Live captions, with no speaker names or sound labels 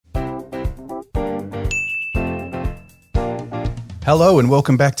Hello and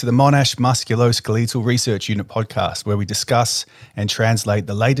welcome back to the Monash Musculoskeletal Research Unit podcast, where we discuss and translate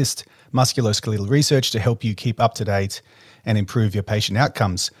the latest musculoskeletal research to help you keep up to date and improve your patient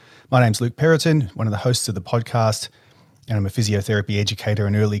outcomes. My name's Luke Perrotin, one of the hosts of the podcast, and I'm a physiotherapy educator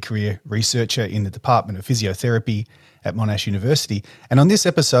and early career researcher in the Department of Physiotherapy at Monash University. And on this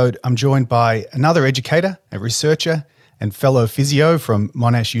episode, I'm joined by another educator, a researcher, and fellow physio from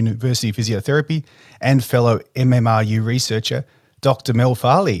Monash University Physiotherapy and fellow MMRU researcher, Dr. Mel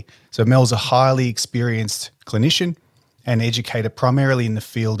Farley. So Mel's a highly experienced clinician and educator primarily in the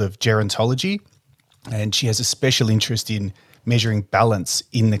field of gerontology, and she has a special interest in measuring balance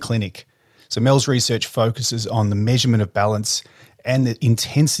in the clinic. So Mel's research focuses on the measurement of balance and the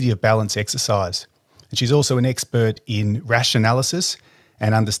intensity of balance exercise. And she's also an expert in rash analysis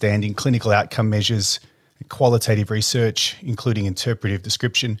and understanding clinical outcome measures, qualitative research, including interpretive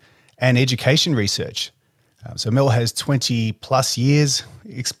description, and education research. So Mel has 20 plus years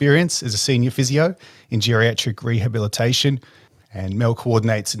experience as a senior physio in geriatric rehabilitation, and Mel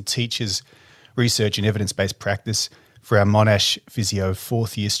coordinates and teaches research and evidence-based practice for our Monash Physio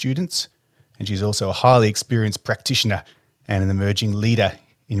fourth year students. And she's also a highly experienced practitioner and an emerging leader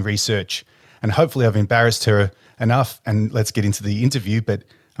in research. And hopefully I've embarrassed her enough, and let's get into the interview, but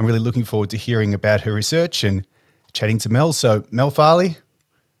I'm really looking forward to hearing about her research and chatting to Mel. So Mel Farley,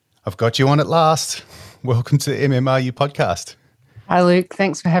 I've got you on at last. Welcome to the MMRU podcast. Hi, Luke.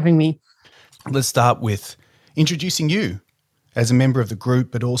 Thanks for having me. Let's start with introducing you as a member of the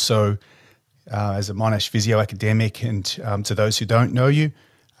group, but also as a Monash physio academic, and to those who don't know you.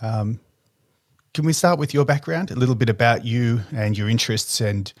 Can we start with your background, a little bit about you and your interests,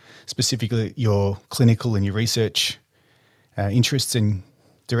 and specifically your clinical and your research interests and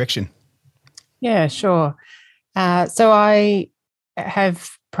direction? Yeah, sure. So I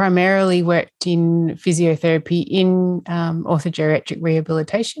have primarily worked in physiotherapy in orthogeriatric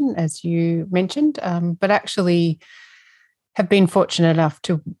rehabilitation, as you mentioned, but actually have been fortunate enough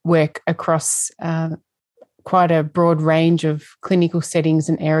to work across quite a broad range of clinical settings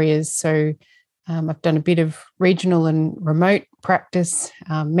and areas. So I've done a bit of regional and remote practice,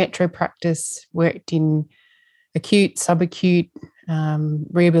 metro practice, worked in acute, subacute,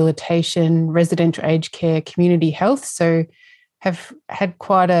 rehabilitation, residential aged care, community health. So have had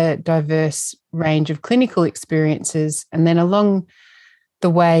quite a diverse range of clinical experiences, and then along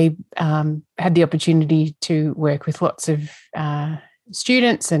the way had the opportunity to work with lots of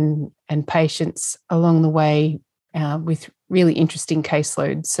students and patients along the way with really interesting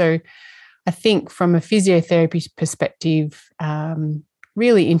caseloads. So I think from a physiotherapy perspective,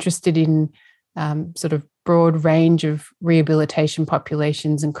 really interested in sort of broad range of rehabilitation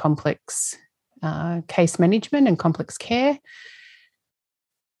populations and complex case management and complex care.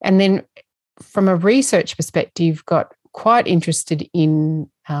 And then from a research perspective, got quite interested in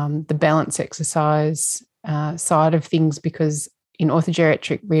the balance exercise side of things, because in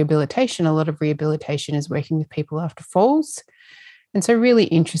orthogeriatric rehabilitation, a lot of rehabilitation is working with people after falls. And so really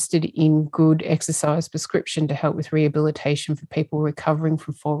interested in good exercise prescription to help with rehabilitation for people recovering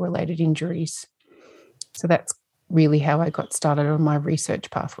from fall-related injuries. So that's really how I got started on my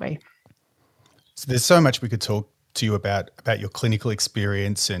research pathway. So there's so much we could talk to you about your clinical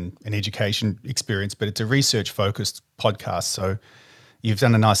experience and education experience, but it's a research-focused podcast. So you've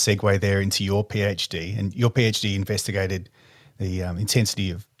done a nice segue there into your PhD, and your PhD investigated the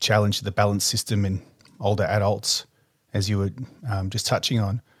intensity of challenge to the balance system in older adults, as you were just touching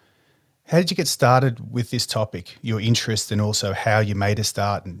on. How did you get started with this topic, your interest, and also how you made a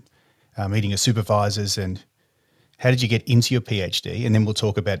start and meeting your supervisors, and how did you get into your PhD? And then we'll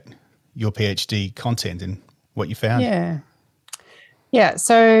talk about your PhD content and what you found. Yeah.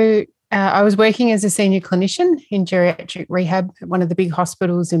 So I was working as a senior clinician in geriatric rehab at one of the big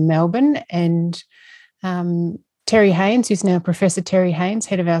hospitals in Melbourne, and Terry Haynes, who's now Professor Terry Haynes,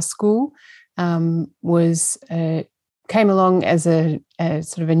 head of our school, came along as a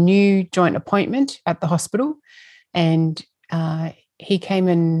sort of a new joint appointment at the hospital, and he came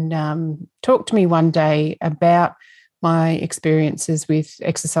and talked to me one day about my experiences with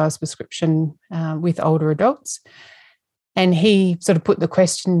exercise prescription with older adults. And he sort of put the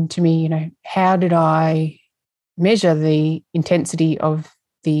question to me, how did I measure the intensity of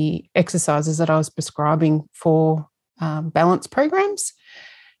the exercises that I was prescribing for balance programs?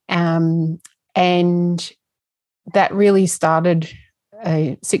 And that really started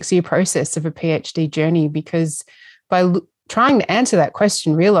a 6-year process of a PhD journey, because by trying to answer that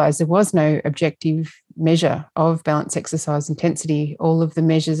question, realised there was no objective measure of balance exercise intensity. All of the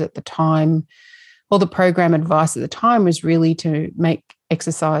measures at the time, all the program advice at the time was really to make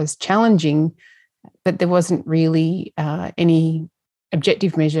exercise challenging but there wasn't really any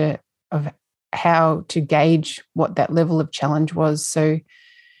objective measure of how to gauge what that level of challenge was. So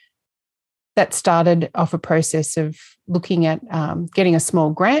that started off a process of looking at getting a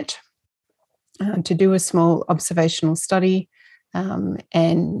small grant to do a small observational study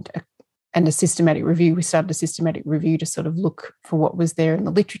and a systematic review. We started a systematic review to sort of look for what was there in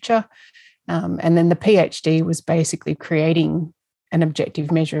the literature. And then the PhD was basically creating an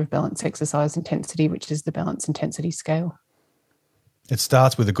objective measure of balance exercise intensity, which is the balance intensity scale. It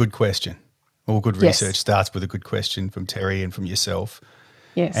starts with a good question. All good research starts with a good question from Terry and from yourself.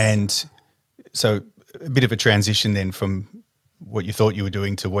 Yes. And so a bit of a transition then from what you thought you were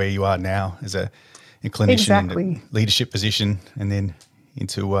doing to where you are now as a clinician in a leadership position, and then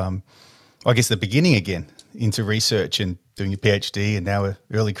into, I guess, the beginning again, into research and doing your PhD and now an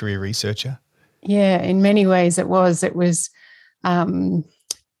early career researcher. Yeah, in many ways it was. It was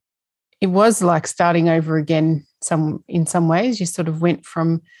like starting over again in some ways. You sort of went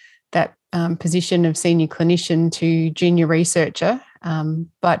from that position of senior clinician to junior researcher,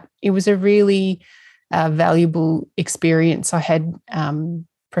 but it was a really valuable experience. I had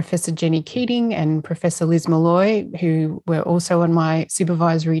Professor Jenny Keating and Professor Liz Malloy, who were also on my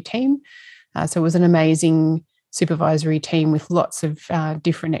supervisory team. So it was an amazing supervisory team with lots of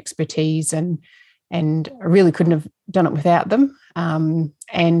different expertise, and I really couldn't have done it without them.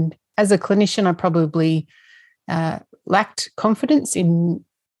 And as a clinician, I probably lacked confidence in,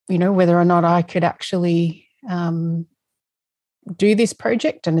 whether or not I could actually do this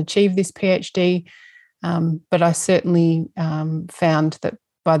project and achieve this PhD. But I certainly found that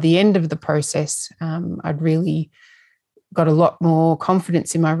by the end of the process, I'd really got a lot more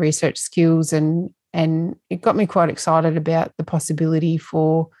confidence in my research skills, and it got me quite excited about the possibility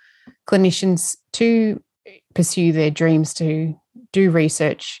for clinicians to pursue their dreams to do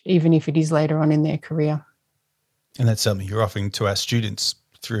research, even if it is later on in their career. And that's something you're offering to our students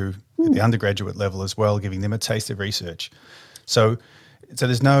through the undergraduate level as well, giving them a taste of research. So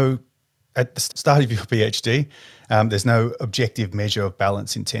there's no, at the start of your PhD, there's no objective measure of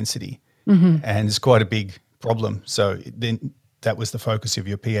balance intensity. Mm-hmm. And it's quite a big problem. So then that was the focus of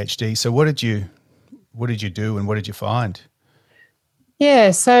your PhD. So what did you do and what did you find?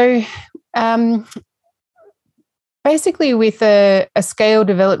 Yeah, so basically with a scale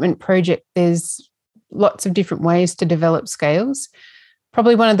development project, there's lots of different ways to develop scales.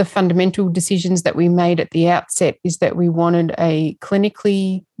 Probably one of the fundamental decisions that we made at the outset is that we wanted a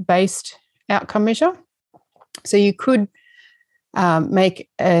clinically based outcome measure. So you could make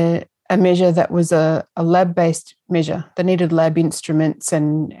a measure that was a lab-based measure that needed lab instruments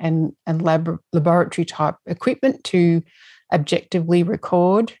and laboratory type equipment to objectively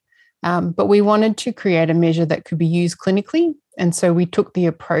record. But we wanted to create a measure that could be used clinically. And so we took the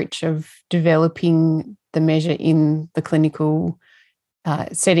approach of developing the measure in the clinical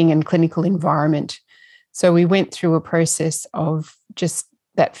setting and clinical environment. So we went through a process of just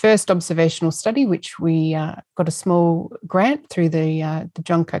that first observational study, which we got a small grant through the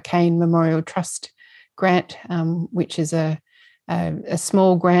John Cokayne Memorial Trust grant, which is a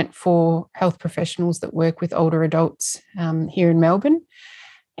small grant for health professionals that work with older adults here in Melbourne.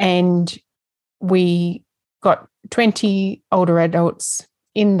 And we got 20 older adults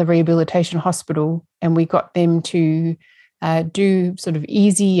in the rehabilitation hospital, and we got them to do sort of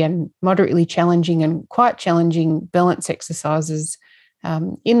easy and moderately challenging and quite challenging balance exercises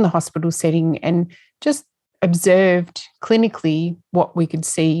in the hospital setting, and just observed clinically what we could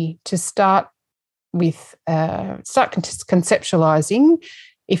see to start conceptualizing.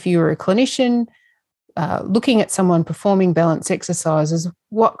 If you were a clinician looking at someone performing balance exercises,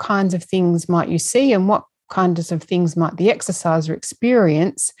 what kinds of things might you see, and what kinds of things might the exerciser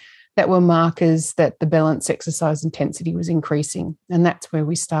experience that were markers that the balance exercise intensity was increasing. And that's where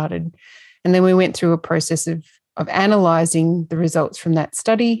we started. And then we went through a process of analysing the results from that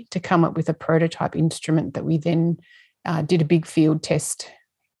study to come up with a prototype instrument that we then did a big field test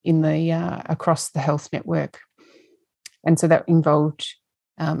in across the health network. And so that involved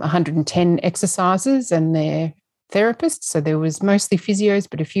 110 exercises and their therapists. So there was mostly physios,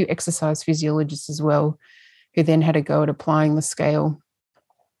 but a few exercise physiologists as well, who then had a go at applying the scale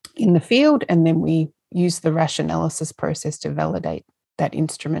in the field. And then we used the rash analysis process to validate that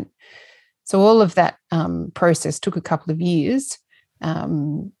instrument. So all of that process took a couple of years,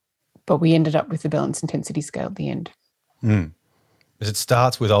 but we ended up with the balance intensity scale at the end. As it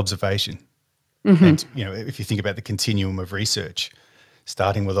starts with observation. Mm-hmm. And, if you think about the continuum of research,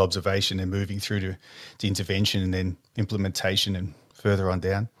 starting with observation and moving through to intervention and then implementation and further on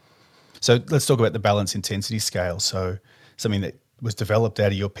down. So let's talk about the balance intensity scale. So something that was developed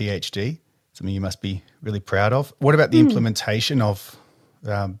out of your PhD. something you must be really proud of. What about the implementation of,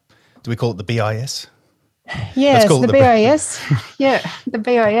 do we call it the BIS? Yes, the BIS. Yeah, the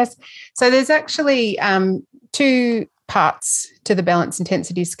BIS. So there's actually two parts to the balance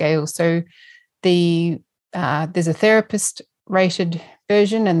intensity scale. So there's a therapist rated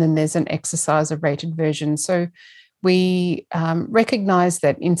version, and then there's an exerciser rated version. So we recognize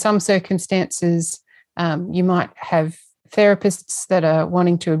that in some circumstances, you might have therapists that are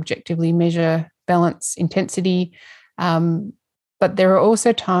wanting to objectively measure balance intensity, but there are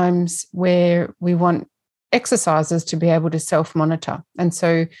also times where we want exercisers to be able to self-monitor. And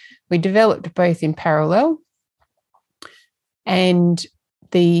so we developed both in parallel. And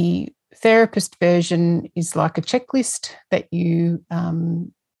the therapist version is like a checklist that you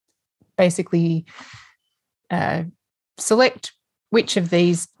basically select which of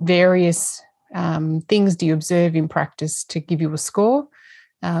these various things do you observe in practice to give you a score.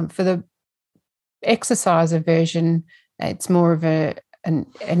 For the exerciser version, it's more of an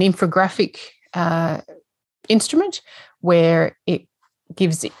infographic instrument where it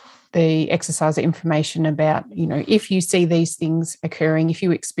gives the exerciser information about, if you see these things occurring, if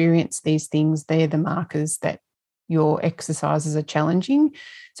you experience these things, they're the markers that your exercises are challenging.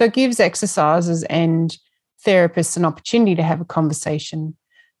 So it gives exercisers and therapists an opportunity to have a conversation.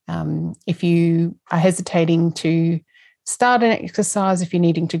 If you are hesitating to start an exercise, if you're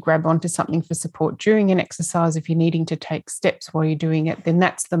needing to grab onto something for support during an exercise, if you're needing to take steps while you're doing it, then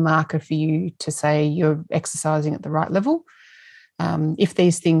that's the marker for you to say you're exercising at the right level. If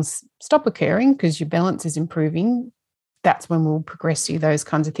these things stop occurring because your balance is improving, that's when we'll progress you, those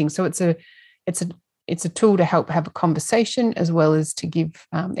kinds of things. So it's a tool to help have a conversation, as well as to give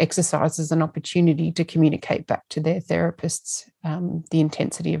exercisers an opportunity to communicate back to their therapists the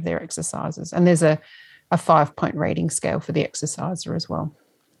intensity of their exercises. And there's a 5-point rating scale for the exerciser as well.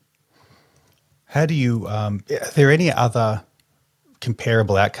 How do you, are there any other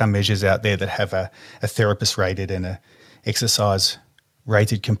comparable outcome measures out there that have a therapist rated and a exercise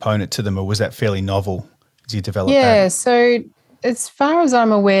rated component to them, or was that fairly novel as you developed that? Yeah, so as far as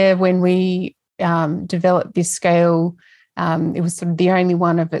I'm aware, when we developed this scale, it was sort of the only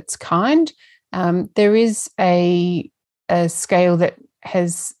one of its kind. There is a scale that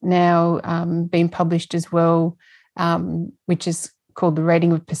has now been published as well, which is called the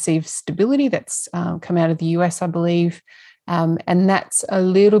Rating of Perceived Stability. That's come out of the US, I believe. And that's a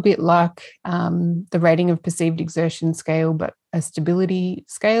little bit like the Rating of Perceived Exertion scale, but a stability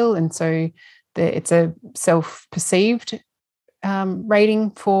scale. And so it's a self-perceived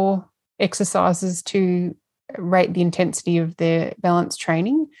rating for exercises to rate the intensity of their balance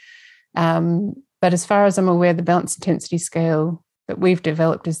training. But as far as I'm aware, the balance intensity scale that we've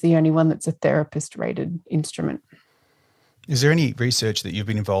developed is the only one that's a therapist-rated instrument. Is there any research that you've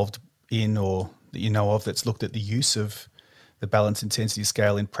been involved in or that you know of that's looked at the use of the balance intensity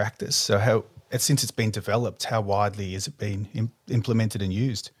scale in practice? So since it's been developed, how widely has it been implemented and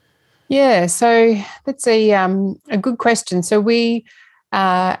used? Yeah, so that's a good question. So we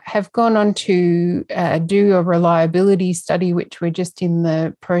have gone on to do a reliability study, which we're just in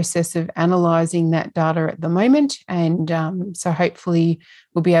the process of analysing that data at the moment. And so hopefully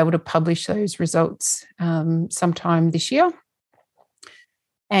we'll be able to publish those results sometime this year.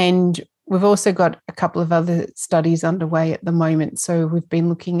 And we've also got a couple of other studies underway at the moment. So we've been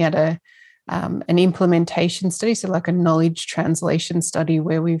looking at an implementation study, so like a knowledge translation study,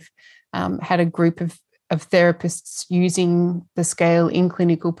 where we've had a group of therapists using the scale in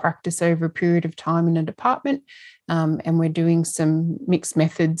clinical practice over a period of time in a department. And we're doing some mixed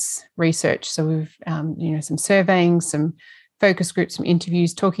methods research. So we've, some surveying, some focus groups, some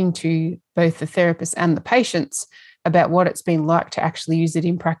interviews, talking to both the therapists and the patients about what it's been like to actually use it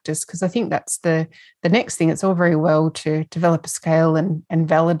in practice. Because I think that's the next thing. It's all very well to develop a scale and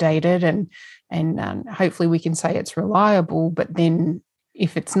validate it, and hopefully we can say it's reliable, but then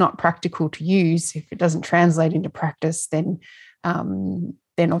if it's not practical to use, if it doesn't translate into practice, then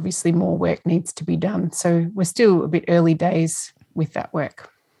obviously more work needs to be done. So we're still a bit early days with that work.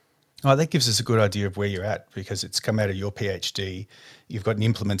 Oh, that gives us a good idea of where you're at, because it's come out of your PhD. You've got an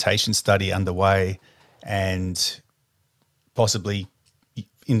implementation study underway, and possibly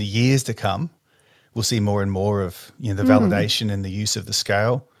in the years to come, we'll see more and more of the validation and the use of the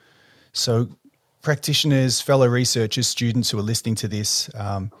scale. So practitioners, fellow researchers, students who are listening to this,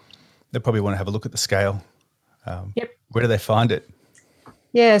 they probably want to have a look at the scale. Yep. Where do they find it?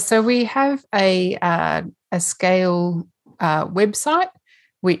 Yeah, so we have a scale website,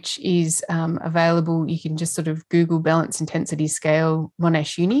 which is available. You can just sort of Google balance intensity scale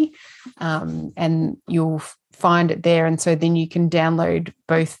Monash Uni, and you'll find it there. And so then you can download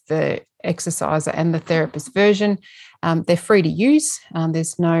both the exerciser and the therapist version. They're free to use.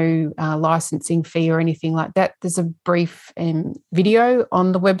 There's no licensing fee or anything like that. There's a brief video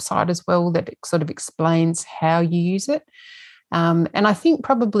on the website as well that sort of explains how you use it. And I think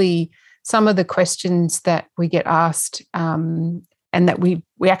probably some of the questions that we get asked and that we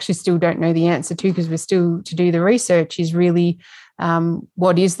actually still don't know the answer to because we're still to do the research is really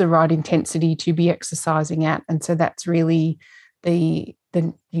what is the right intensity to be exercising at? And so that's really the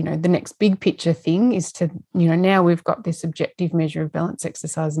next big picture thing is to, now we've got this objective measure of balance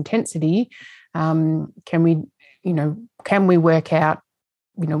exercise intensity. Can we work out,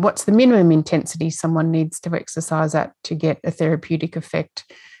 what's the minimum intensity someone needs to exercise at to get a therapeutic effect?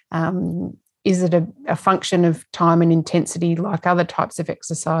 Is it a function of time and intensity like other types of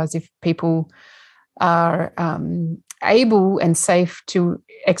exercise? If people are able and safe to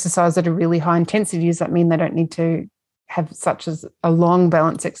exercise at a really high intensity, does that mean they don't need to have such as a long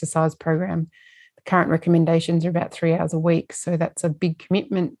balance exercise program? The current recommendations are about 3 hours a week. So that's a big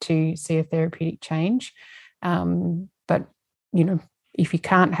commitment to see a therapeutic change. But, if you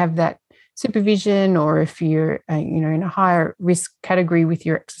can't have that supervision or if you're, in a higher risk category with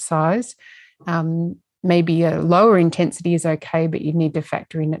your exercise, maybe a lower intensity is okay, but you need to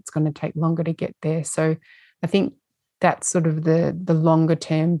factor in it's going to take longer to get there. So I think that's sort of the longer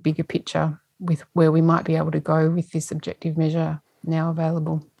term, bigger picture with where we might be able to go with this objective measure now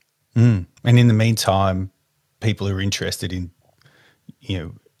available. And in the meantime, people who are interested in,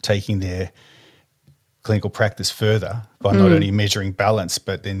 taking their clinical practice further by not only measuring balance,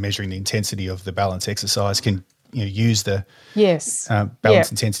 but then measuring the intensity of the balance exercise can, use the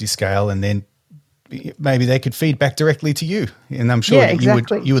balance intensity scale, and then maybe they could feed back directly to you. And I'm sure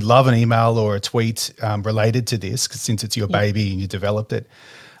that you would love an email or a tweet related to this, because since it's your baby and you developed it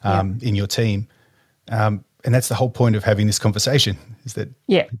in your team. And that's the whole point of having this conversation, is that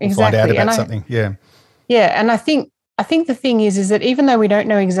people find out about something. Yeah, and I think the thing is that even though we don't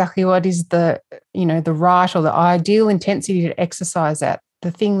know exactly what is the right or the ideal intensity to exercise at,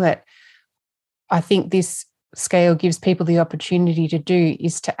 the thing that I think this scale gives people the opportunity to do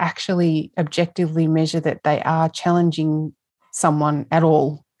is to actually objectively measure that they are challenging someone at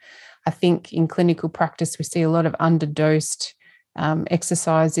all. I think in clinical practice we see a lot of underdosed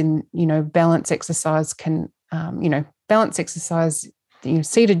exercise in, balance exercise can, balance exercise,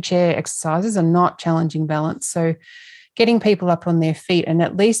 seated chair exercises are not challenging balance. So getting people up on their feet and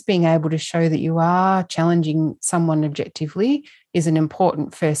at least being able to show that you are challenging someone objectively is an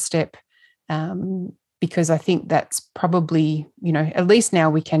important first step, because I think that's probably, at least now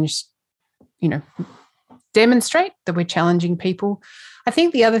we can, demonstrate that we're challenging people. I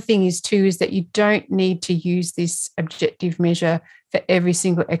think the other thing is that you don't need to use this objective measure for every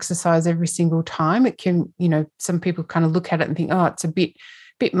single exercise every single time. It can, some people kind of look at it and think, oh, it's a bit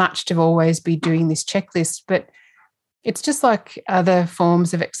much to always be doing this checklist. But it's just like other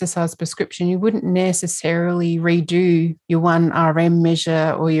forms of exercise prescription. You wouldn't necessarily redo your 1RM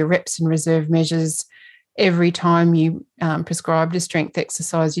measure or your reps and reserve measures every time you prescribed a strength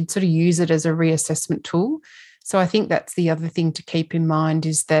exercise. You'd sort of use it as a reassessment tool. So I think that's the other thing to keep in mind,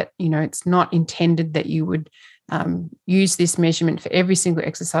 is that, it's not intended that you would use this measurement for every single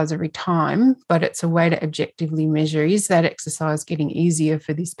exercise every time, but it's a way to objectively measure, is that exercise getting easier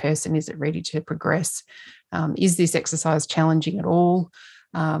for this person? Is it ready to progress? Is this exercise challenging at all?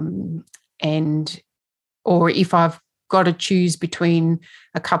 Or if I've got to choose between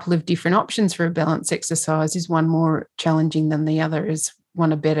a couple of different options for a balance exercise, is one more challenging than the other? Is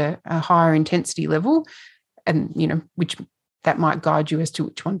one a higher intensity level? And, which that might guide you as to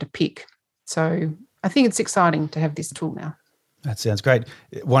which one to pick. So I think it's exciting to have this tool now. That sounds great.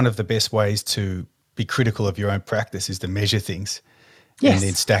 One of the best ways to be critical of your own practice is to measure things and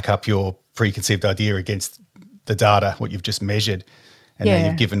then stack up your preconceived idea against the data, what you've just measured. And then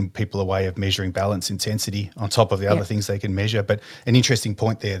you've given people a way of measuring balance intensity on top of the other things they can measure. But an interesting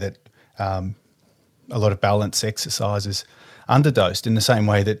point there that a lot of balance exercises underdosed, in the same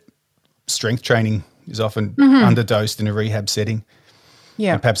way that strength training is often underdosed in a rehab setting.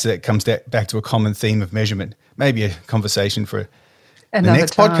 Yeah. And perhaps that comes back to a common theme of measurement. Maybe a conversation for the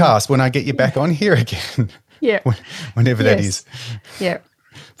next podcast when I get you back on here again. Whenever that is. Yeah.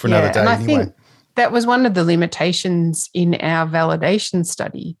 For another day and I anyway. think that was one of the limitations in our validation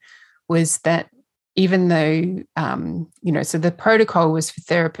study, was that even though, so the protocol was for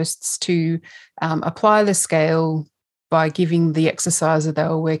therapists to apply the scale by giving the exerciser they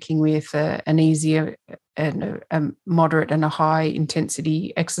were working with an easier and a moderate and a high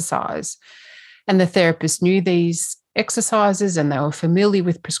intensity exercise. And the therapist knew these exercises and they were familiar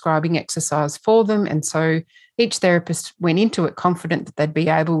with prescribing exercise for them. And so each therapist went into it confident that they'd be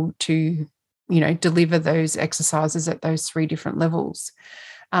able to, deliver those exercises at those 3 different levels.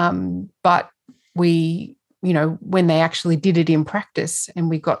 But we, when they actually did it in practice and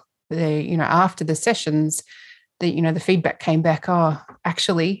we got after the sessions, the feedback came back,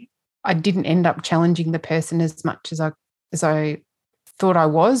 actually, I didn't end up challenging the person as much as I thought I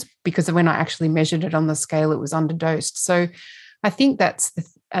was, because when I actually measured it on the scale, it was underdosed. So I think that's,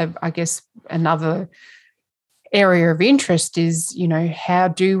 I guess, another area of interest is, how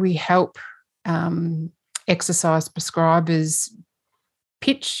do we help exercise prescribers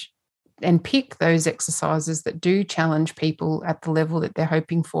pitch and pick those exercises that do challenge people at the level that they're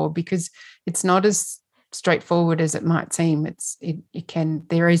hoping for, because it's not as straightforward as it might seem.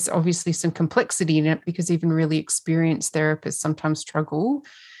 There is obviously some complexity in it, because even really experienced therapists sometimes struggle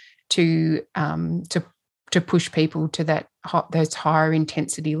to push people to those higher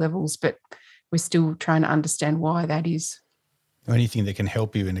intensity levels, but we're still trying to understand why that is. Anything that can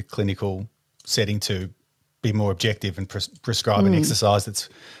help you in a clinical setting to be more objective and prescribe an exercise that's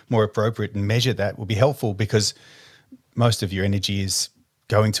more appropriate and measure that will be helpful, because most of your energy is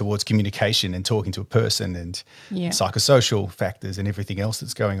going towards communication and talking to a person and psychosocial factors and everything else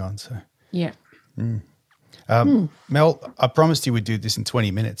that's going on. So Mel, I promised you we'd do this in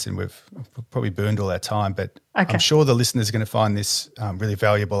 20 minutes and we've probably burned all our time, but I'm sure the listeners are going to find this really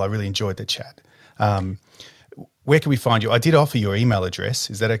valuable. I really enjoyed the chat. Where can we find you? I did offer your email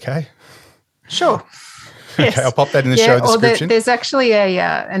address. Is that okay? Sure. Okay, yes. I'll pop that in the show description. There's actually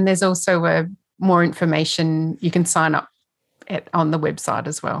and there's also more information. You can sign up on the website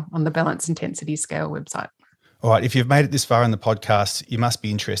as well, on the Balance Intensity Scale website. All right, if you've made it this far in the podcast, you must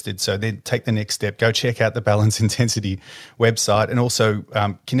be interested. So then take the next step. Go check out the Balance Intensity website, and also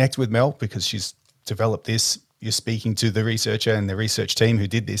connect with Mel, because she's developed this. You're speaking to the researcher and the research team who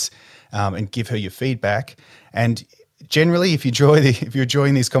did this, and give her your feedback. And generally, if you're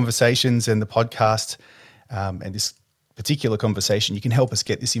enjoying these conversations and the podcast and this particular conversation, you can help us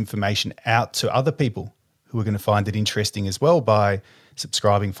get this information out to other people who are going to find it interesting as well by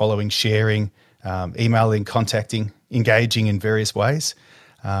subscribing, following, sharing, emailing, contacting, engaging in various ways.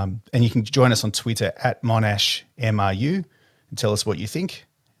 And you can join us on Twitter at MonashMRU and tell us what you think.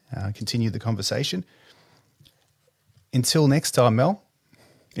 Continue the conversation. Until next time, Mel,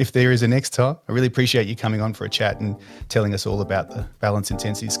 if there is a next time, I really appreciate you coming on for a chat and telling us all about the Balance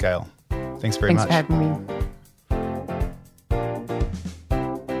Intensity Scale. Thanks very much. Thanks for having me.